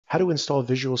how to install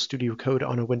Visual Studio Code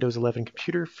on a Windows 11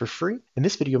 computer for free. In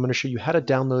this video, I'm going to show you how to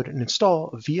download and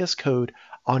install VS Code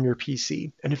on your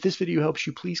PC. And if this video helps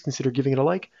you, please consider giving it a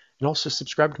like and also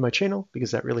subscribe to my channel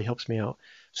because that really helps me out.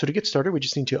 So to get started, we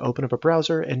just need to open up a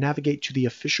browser and navigate to the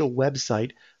official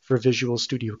website for Visual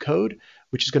Studio Code,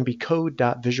 which is going to be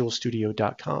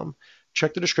code.visualstudio.com.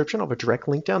 Check the description. I'll have a direct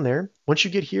link down there. Once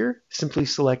you get here, simply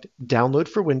select download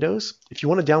for Windows. If you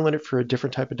want to download it for a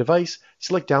different type of device,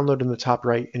 select download in the top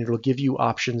right and it'll give you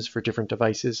options for different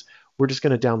devices. We're just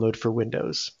going to download for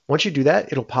Windows. Once you do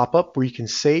that, it'll pop up where you can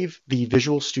save the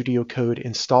Visual Studio Code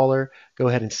installer. Go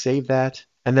ahead and save that.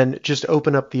 And then just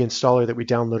open up the installer that we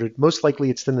downloaded. Most likely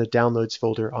it's in the downloads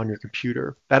folder on your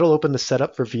computer. That'll open the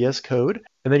setup for VS Code.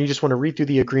 And then you just want to read through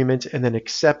the agreement and then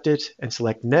accept it and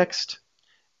select next.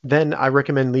 Then I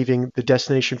recommend leaving the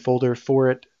destination folder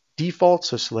for it default,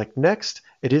 so select next.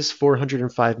 It is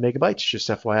 405 megabytes, just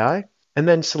FYI. And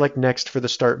then select next for the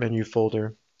start menu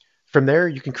folder. From there,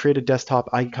 you can create a desktop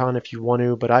icon if you want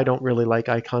to, but I don't really like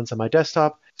icons on my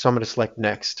desktop, so I'm going to select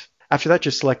next. After that,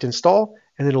 just select install,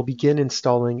 and it'll begin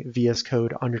installing VS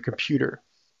Code on your computer.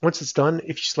 Once it's done,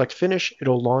 if you select finish,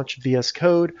 it'll launch VS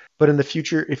Code. But in the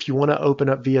future, if you want to open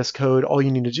up VS Code, all you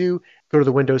need to do, go to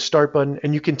the Windows Start button,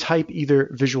 and you can type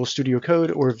either Visual Studio Code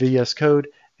or VS Code,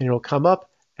 and it'll come up,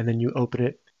 and then you open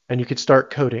it, and you can start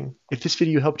coding. If this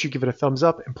video helped you, give it a thumbs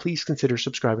up, and please consider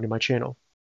subscribing to my channel.